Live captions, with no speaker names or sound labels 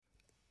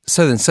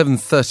So then,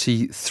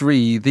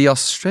 7:33, the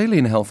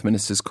Australian Health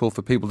Minister's called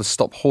for people to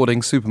stop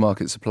hoarding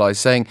supermarket supplies,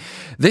 saying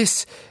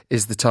this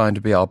is the time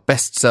to be our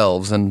best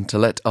selves and to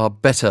let our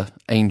better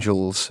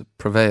angels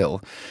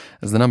prevail.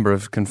 As the number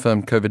of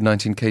confirmed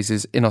COVID-19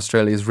 cases in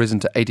Australia has risen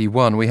to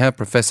 81, we have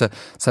Professor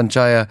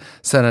Sanyaja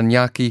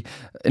Senanayake,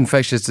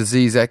 infectious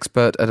disease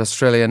expert at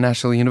Australia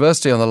National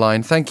University, on the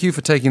line. Thank you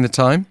for taking the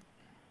time.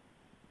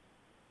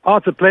 Oh,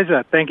 it's a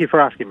pleasure. Thank you for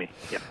asking me.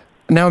 Yeah.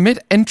 Now, amid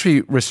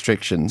entry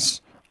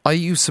restrictions, are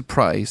you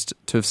surprised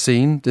to have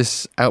seen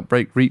this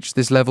outbreak reach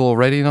this level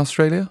already in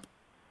Australia?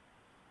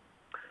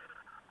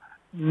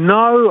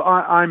 No,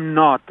 I'm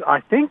not.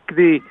 I think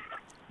the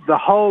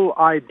whole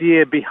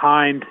idea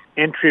behind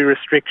entry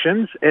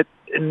restrictions,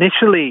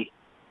 initially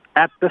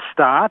at the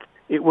start,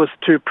 it was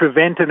to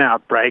prevent an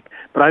outbreak.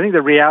 But I think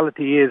the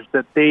reality is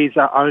that these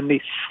are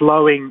only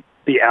slowing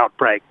the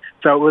outbreak.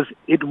 So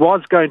it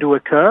was going to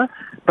occur,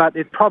 but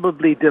it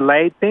probably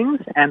delayed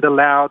things and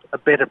allowed a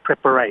better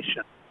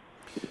preparation.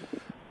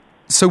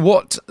 So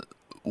what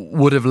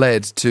would have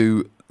led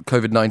to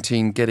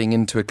COVID-19 getting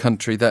into a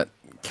country that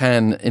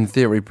can, in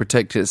theory,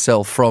 protect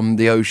itself from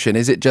the ocean?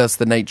 Is it just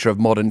the nature of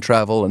modern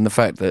travel and the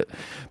fact that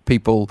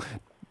people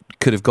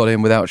could have got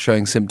in without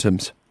showing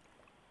symptoms?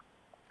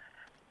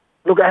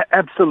 Look,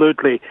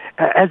 absolutely.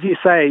 As you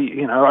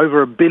say,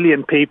 over 1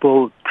 billion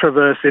people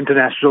traverse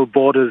international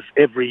borders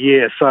every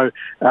year. So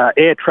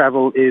air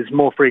travel is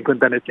more frequent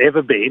than it's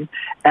ever been.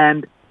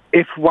 And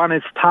if one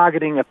is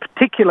targeting a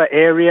particular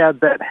area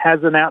that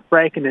has an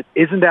outbreak and it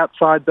isn't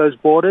outside those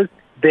borders,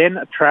 then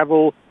a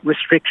travel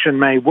restriction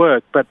may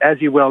work. But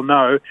as you well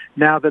know,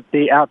 now that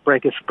the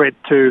outbreak has spread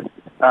to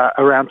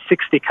around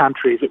 60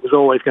 countries, it was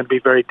always going to be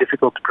very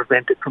difficult to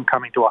prevent it from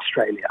coming to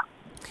Australia.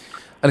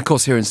 And of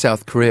course, here in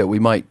South Korea, we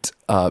might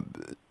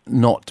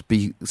not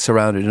be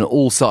surrounded on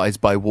all sides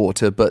by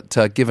water, but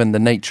given the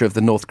nature of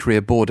the North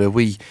Korea border,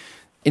 we,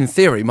 in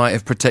theory, might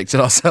have protected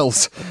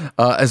ourselves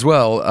as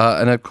well.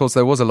 And of course,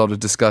 there was a lot of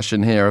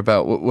discussion here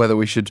about whether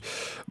we should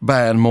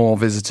ban more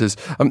visitors.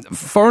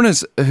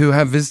 Foreigners who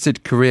have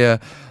visited Korea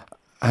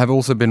have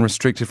also been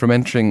restricted from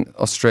entering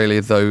Australia,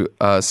 though,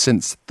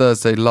 since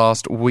Thursday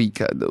last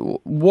week.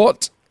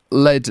 What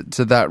led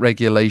to that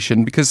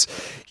regulation? Because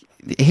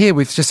here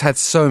we've just had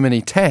so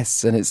many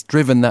tests and it's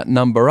driven that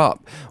number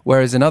up,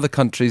 whereas in other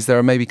countries there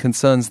are maybe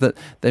concerns that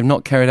they've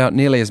not carried out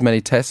nearly as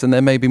many tests and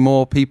there may be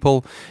more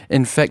people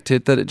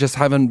infected that just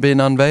haven't been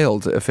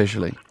unveiled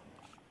officially.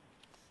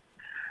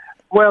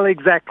 Well,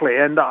 exactly.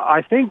 And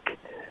I think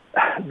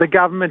the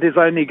government is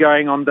only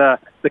going on the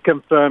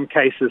confirmed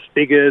cases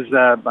figures.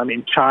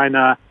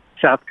 China,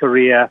 South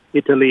Korea,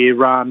 Italy,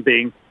 Iran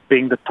being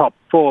the top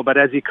four. But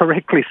as you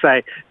correctly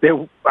say,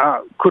 there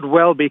could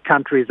well be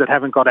countries that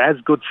haven't got as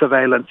good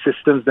surveillance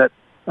systems that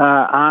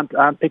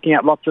aren't picking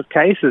up lots of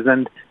cases,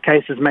 and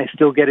cases may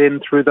still get in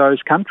through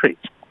those countries.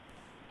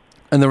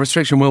 And the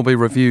restriction will be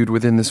reviewed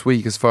within this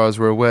week, as far as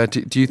we're aware.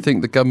 Do you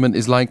think the government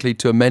is likely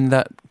to amend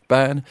that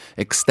ban,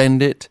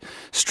 extend it,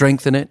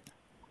 strengthen it?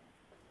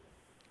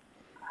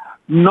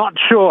 Not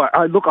sure.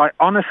 I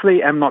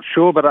honestly am not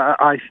sure, but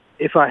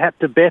if I had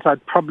to bet,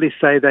 I'd probably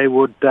say they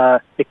would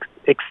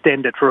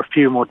extend it for a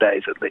few more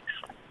days at least.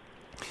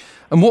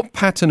 And what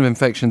pattern of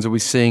infections are we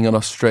seeing in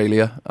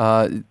Australia?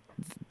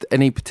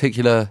 Any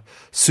particular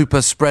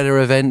super spreader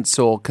events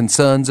or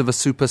concerns of a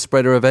super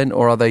spreader event,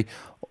 or are they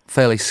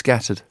fairly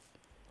scattered?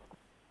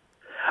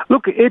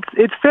 Look,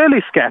 it's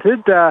fairly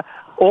scattered.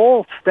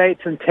 All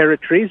states and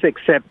territories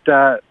except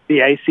the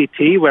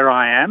ACT, where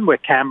I am, where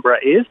Canberra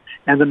is,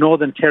 and the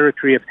Northern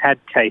Territory have had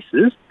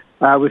cases.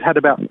 We've had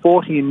about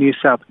 40 in New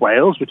South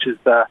Wales, which is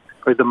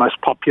probably the most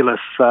populous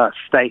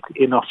state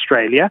in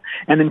Australia.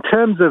 And in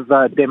terms of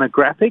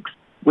demographics,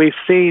 we've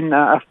seen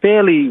a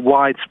fairly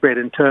widespread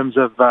in terms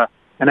of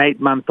an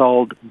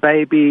 8-month-old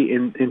baby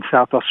in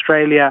South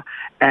Australia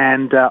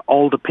and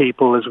older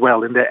people as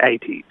well in their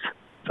 80s.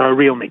 So a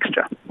real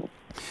mixture.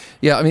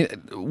 Yeah,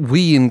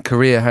 we in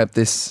Korea have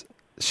this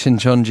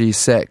Shincheonji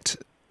sect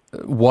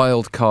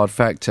wild card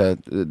factor.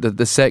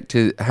 The sect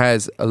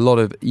has a lot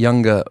of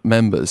younger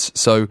members.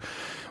 So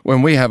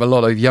when we have a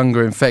lot of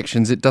younger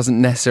infections, it doesn't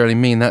necessarily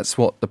mean that's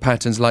what the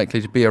pattern's likely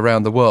to be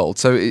around the world.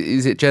 So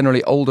is it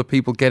generally older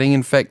people getting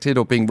infected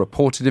or being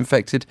reported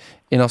infected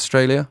in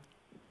Australia?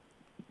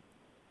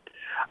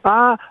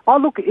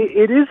 Look,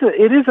 it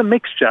is a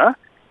mixture.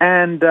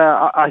 And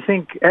I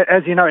think,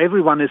 as you know,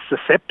 everyone is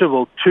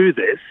susceptible to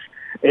this.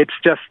 It's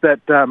just that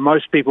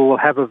most people will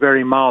have a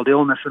very mild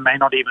illness and may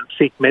not even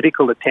seek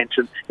medical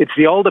attention. It's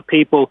the older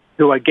people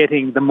who are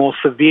getting the more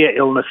severe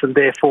illness and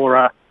therefore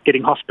are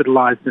getting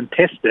hospitalized and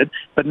tested.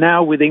 But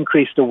now with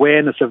increased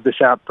awareness of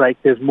this outbreak,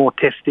 there's more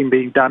testing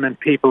being done and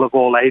people of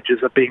all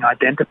ages are being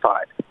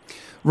identified.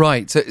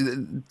 Right. So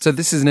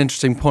this is an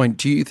interesting point.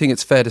 Do you think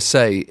it's fair to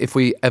say, if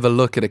we ever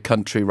look at a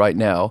country right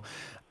now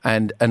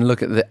and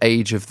look at the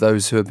age of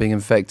those who are being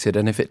infected,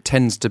 and if it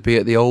tends to be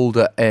at the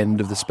older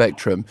end of the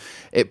spectrum,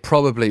 it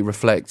probably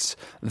reflects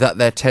that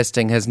their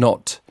testing has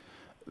not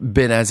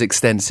been as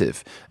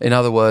extensive? In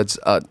other words,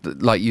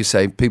 like you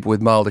say, people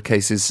with milder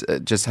cases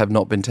just have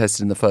not been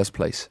tested in the first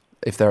place.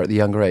 if they're at the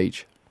younger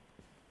age.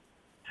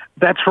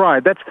 That's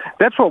right.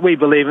 That's what we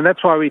believe, and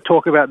that's why we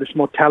talk about this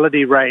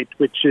mortality rate,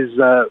 which is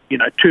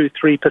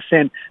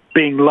 2-3%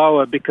 being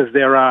lower, because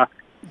there are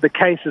the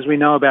cases we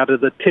know about are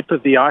the tip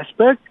of the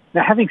iceberg.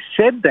 Now, having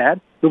said that,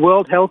 the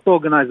World Health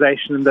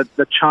Organization and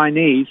the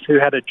Chinese, who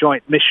had a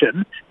joint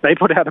mission, they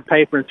put out a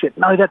paper and said,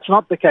 no, that's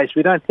not the case.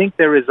 We don't think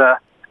there is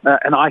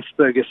an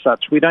iceberg as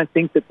such. We don't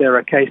think that there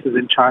are cases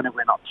in China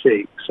we're not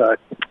seeing. So,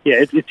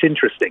 yeah, it's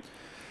interesting.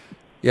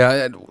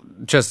 Yeah,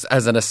 just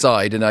as an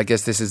aside, and I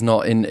guess this is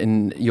not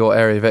in your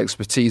area of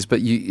expertise,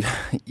 but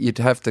you'd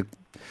have to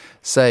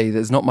say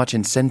there's not much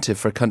incentive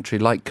for a country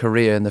like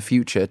Korea in the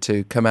future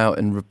to come out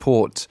and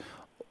report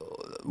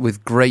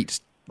with great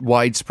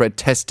widespread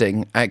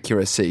testing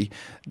accuracy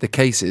the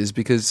cases,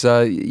 because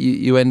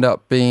you end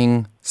up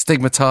being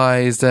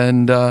stigmatized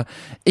and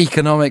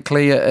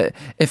economically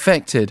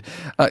affected.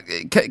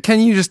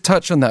 Can you just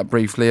touch on that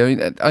briefly? I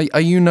mean,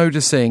 are you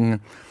noticing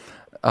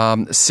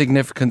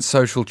significant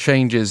social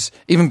changes,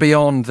 even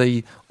beyond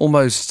the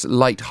almost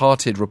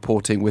light-hearted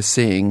reporting we're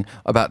seeing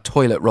about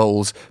toilet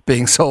rolls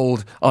being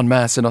sold en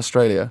masse in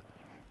Australia?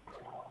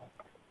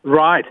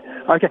 Right.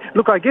 Okay.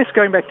 Look, I guess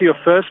going back to your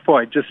first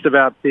point, just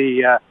about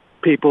the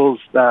people's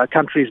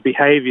countries'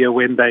 behaviour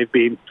when they've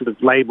been sort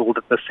of labelled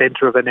at the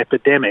centre of an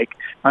epidemic.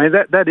 I mean,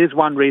 that is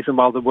one reason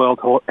why the World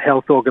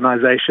Health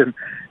Organization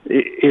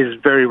is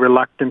very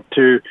reluctant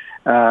to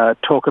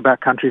talk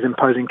about countries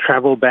imposing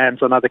travel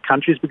bans on other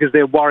countries, because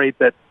they're worried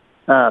that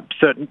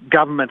certain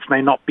governments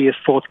may not be as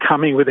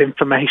forthcoming with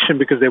information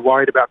because they're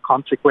worried about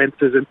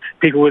consequences, and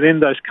people within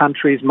those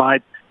countries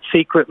might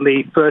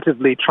secretly,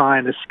 furtively try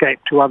and escape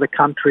to other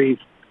countries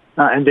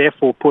and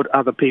therefore put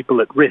other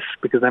people at risk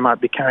because they might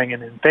be carrying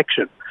an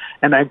infection.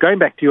 And going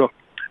back to your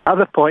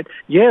other point,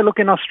 yeah, look,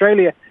 in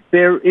Australia,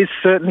 there is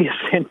certainly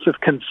a sense of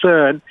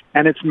concern,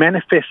 and it's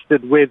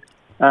manifested with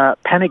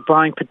panic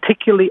buying,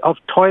 particularly of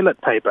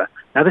toilet paper.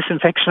 Now, this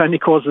infection only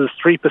causes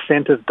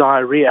 3% of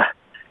diarrhea.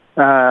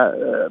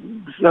 So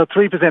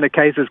 3% of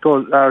cases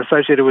are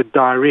associated with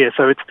diarrhea,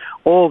 so it's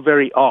all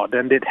very odd,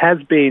 and it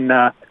has been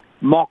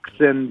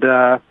mocked and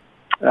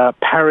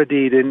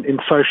parodied in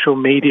social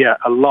media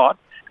a lot,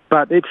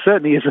 but it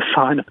certainly is a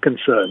sign of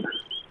concern.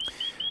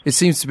 It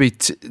seems to be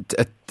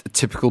a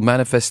typical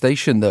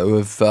manifestation, though,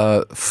 of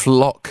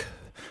flock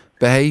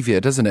behaviour,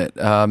 doesn't it?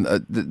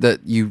 That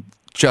you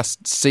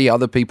just see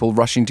other people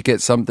rushing to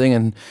get something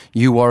and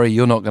you worry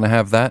you're not going to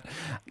have that,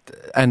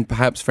 and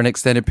perhaps for an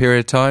extended period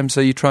of time,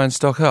 so you try and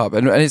stock up.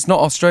 And it's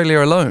not Australia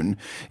alone.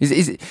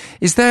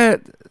 Is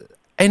there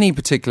any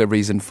particular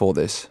reason for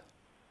this?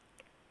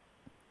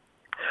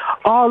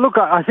 Oh, look,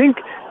 I think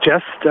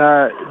just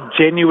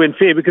genuine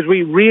fear, because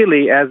we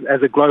really,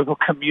 as a global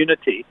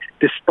community,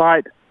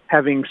 despite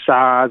having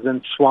SARS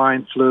and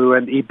swine flu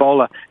and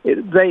Ebola,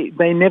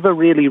 they never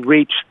really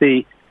reached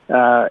the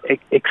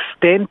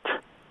extent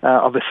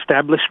of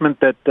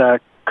establishment that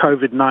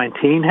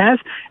COVID-19 has.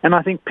 And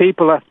I think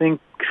people are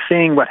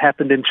seeing what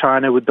happened in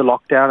China with the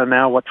lockdown and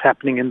now what's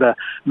happening in the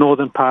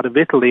northern part of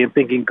Italy and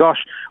thinking,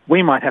 gosh,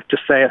 we might have to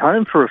stay at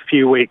home for a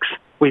few weeks.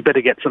 We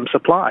better get some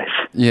supplies.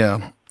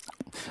 Yeah.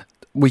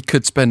 We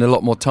could spend a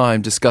lot more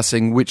time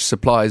discussing which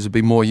supplies would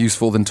be more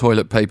useful than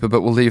toilet paper,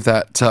 but we'll leave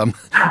that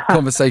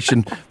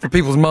conversation for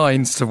people's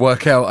minds to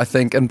work out, I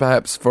think, and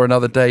perhaps for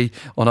another day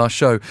on our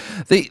show.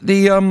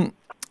 The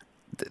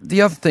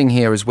other thing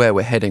here is where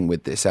we're heading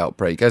with this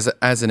outbreak.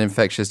 As an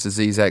infectious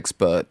disease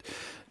expert,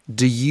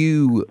 do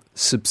you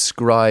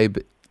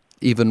subscribe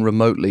even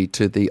remotely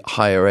to the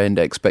higher end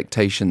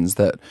expectations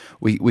that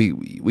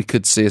we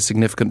could see a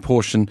significant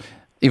portion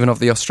even of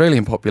the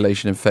Australian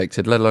population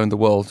infected, let alone the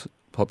world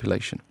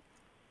population?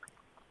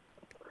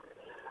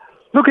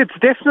 Look, it's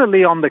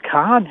definitely on the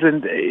cards,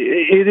 and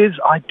it is.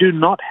 I do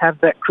not have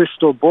that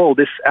crystal ball.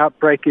 This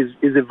outbreak is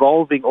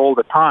evolving all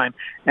the time,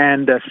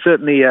 and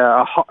certainly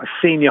a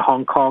senior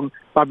Hong Kong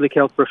public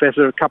health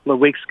professor a couple of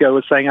weeks ago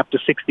was saying up to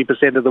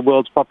 60% of the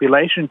world's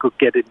population could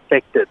get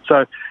infected.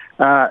 So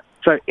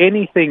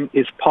anything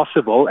is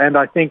possible, and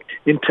I think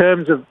in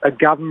terms of a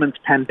government's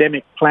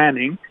pandemic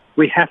planning,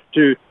 we have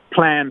to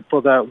plan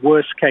for the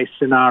worst case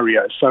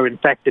scenario. So in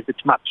fact, if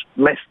it's much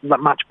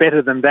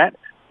better than that,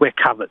 we're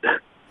covered.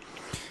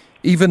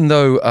 Even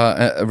though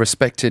a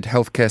respected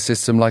healthcare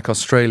system like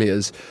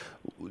Australia's,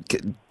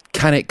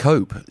 can it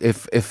cope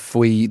if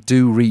we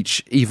do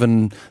reach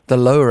even the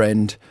lower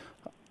end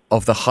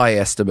of the high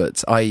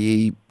estimates,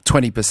 i.e.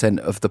 20%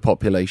 of the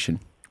population?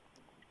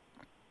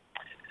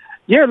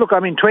 Yeah, look,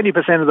 I mean,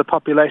 20% of the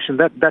population,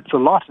 that's a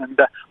lot. And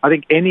I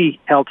think any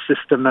health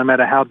system, no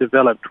matter how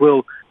developed,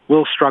 will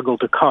struggle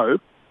to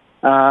cope.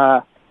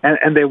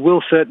 And there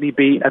will certainly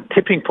be a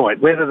tipping point,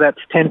 whether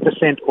that's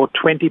 10% or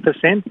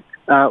 20%,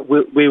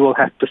 we will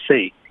have to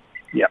see.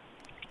 Yeah.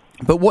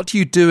 But what do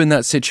you do in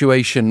that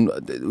situation?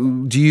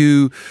 Do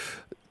you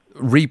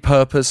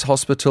repurpose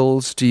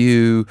hospitals? Do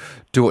you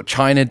do what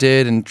China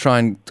did and try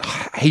and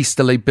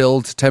hastily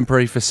build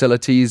temporary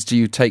facilities? Do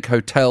you take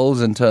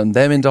hotels and turn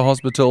them into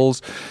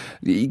hospitals?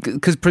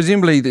 Because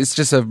presumably it's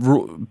just a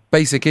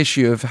basic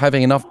issue of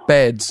having enough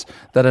beds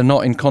that are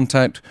not in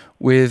contact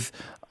with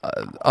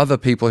other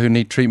people who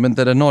need treatment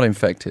that are not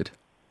infected.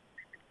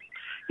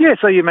 Yeah,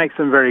 so you make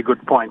some very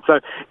good points. So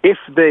if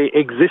the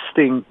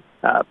existing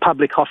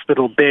public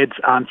hospital beds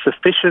aren't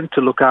sufficient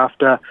to look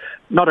after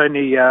not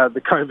only the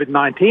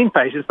COVID-19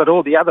 patients, but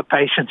all the other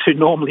patients who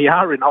normally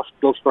are in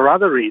hospitals for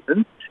other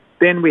reasons,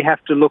 then we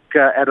have to look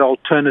at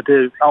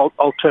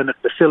alternate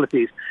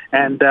facilities.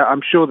 And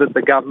I'm sure that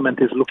the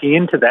government is looking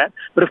into that.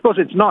 But of course,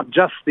 it's not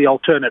just the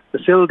alternate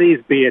facilities,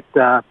 be it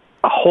a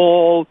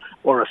hall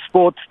or a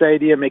sports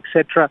stadium,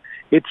 etc.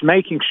 It's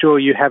making sure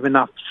you have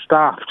enough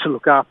staff to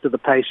look after the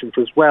patients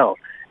as well.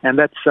 And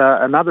that's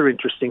another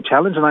interesting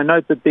challenge. And I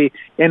note that the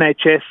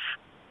NHS,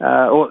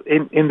 or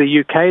in the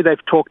UK,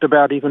 they've talked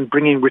about even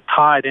bringing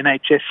retired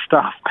NHS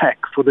staff back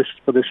for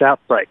this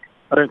outbreak.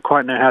 I don't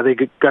quite know how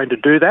they're going to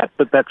do that,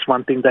 but that's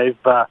one thing they've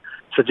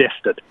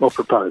suggested or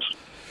proposed.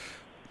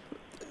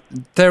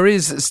 There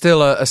is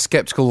still a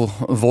sceptical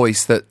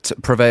voice that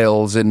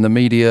prevails in the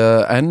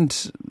media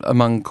and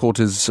among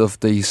quarters of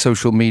the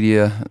social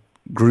media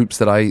groups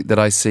that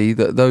I see,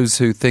 that those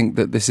who think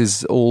that this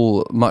is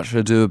all much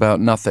ado about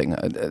nothing.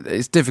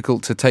 It's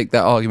difficult to take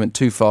that argument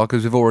too far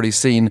because we've already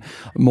seen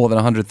more than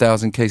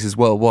 100,000 cases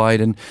worldwide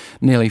and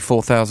nearly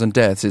 4,000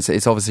 deaths.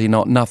 It's obviously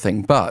not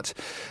nothing, but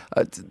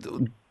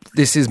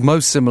this is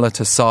most similar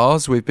to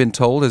SARS, we've been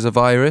told, as a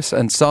virus,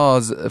 and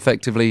SARS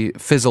effectively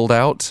fizzled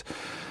out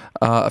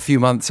a few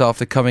months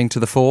after coming to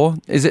the fore.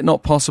 Is it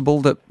not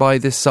possible that by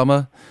this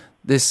summer,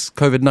 this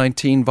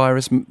COVID-19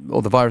 virus,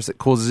 or the virus that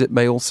causes it,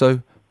 may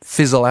also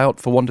fizzle out,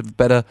 for want of a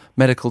better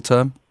medical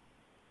term?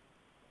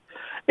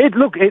 It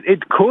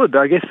could.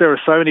 I guess there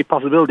are so many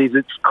possibilities.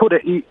 It could,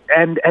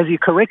 and as you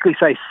correctly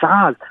say,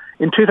 SARS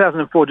in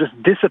 2004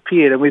 just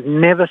disappeared, and we've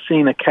never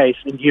seen a case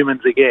in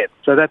humans again.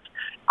 So that's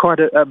quite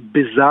a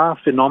bizarre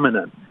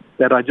phenomenon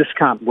that I just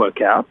can't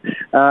work out.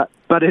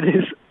 But it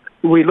is.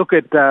 We look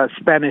at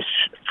Spanish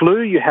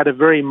flu. You had a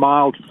very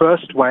mild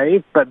first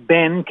wave, but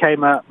then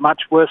came a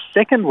much worse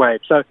second wave.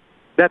 So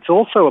that's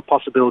also a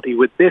possibility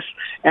with this.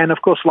 And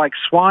of course, like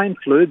swine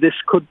flu, this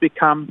could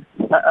become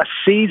a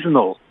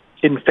seasonal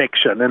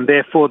infection, and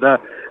therefore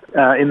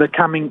in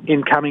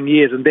coming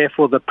years, and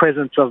therefore the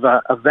presence of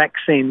a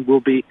vaccine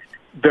will be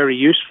very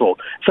useful.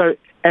 So,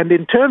 and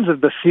in terms of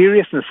the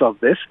seriousness of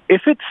this,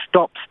 if it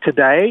stops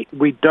today,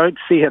 we don't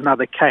see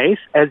another case.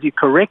 As you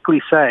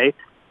correctly say,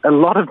 a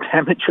lot of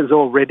damage has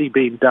already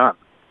been done.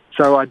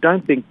 So I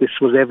don't think this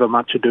was ever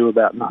much ado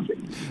about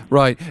nothing.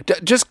 Right.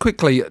 Just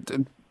quickly,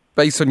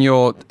 based on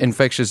your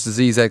infectious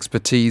disease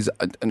expertise,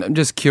 I'm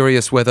just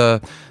curious whether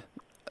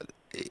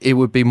it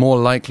would be more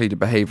likely to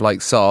behave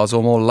like SARS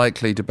or more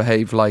likely to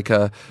behave like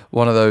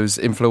one of those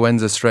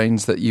influenza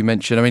strains that you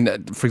mentioned. I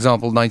mean, for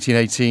example,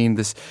 1918,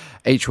 this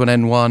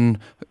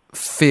H1N1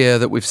 fear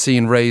that we've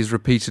seen raised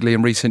repeatedly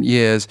in recent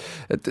years.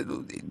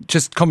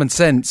 Just common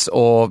sense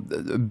or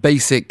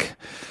basic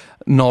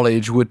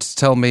knowledge would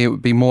tell me it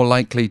would be more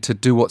likely to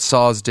do what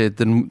SARS did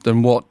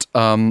than what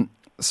some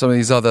of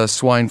these other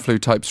swine flu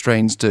type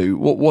strains do.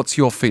 What's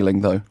your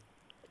feeling, though?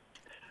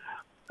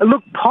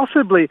 Look,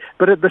 possibly,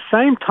 but at the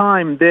same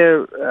time,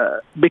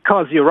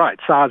 because you're right,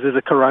 SARS is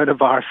a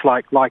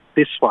coronavirus like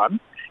this one,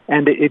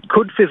 and it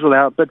could fizzle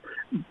out, but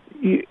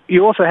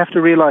you also have to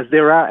realize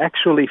there are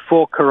actually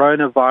 4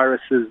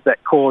 coronaviruses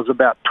that cause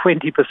about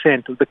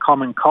 20% of the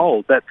common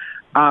cold that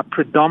are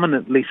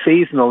predominantly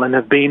seasonal and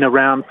have been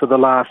around for the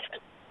last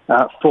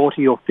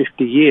 40 or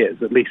 50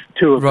 years. At least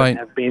 2 of them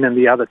have been, and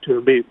the other 2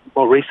 have been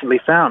more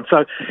recently found.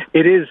 So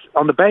it is,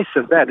 on the basis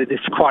of that, it is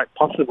quite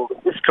possible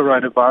that this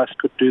coronavirus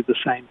could do the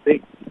same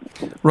thing.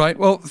 Right.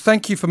 Well,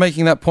 thank you for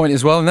making that point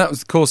as well. And that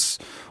was, of course,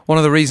 one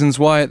of the reasons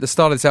why at the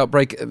start of this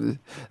outbreak,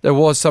 there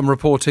was some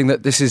reporting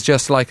that this is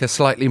just like a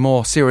slightly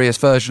more serious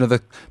version of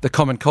the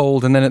common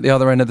cold. And then at the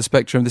other end of the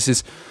spectrum, this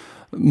is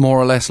more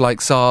or less like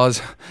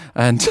SARS,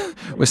 and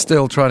we're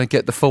still trying to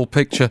get the full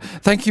picture.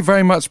 Thank you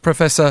very much,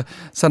 Professor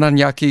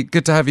Senanayake.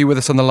 Good to have you with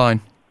us on the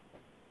line.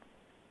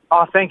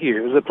 Oh, thank you.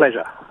 It was a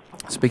pleasure.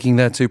 Speaking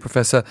there to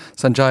Professor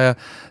Sanyaja,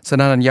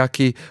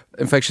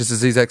 infectious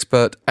disease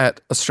expert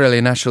at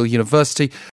Australian National University.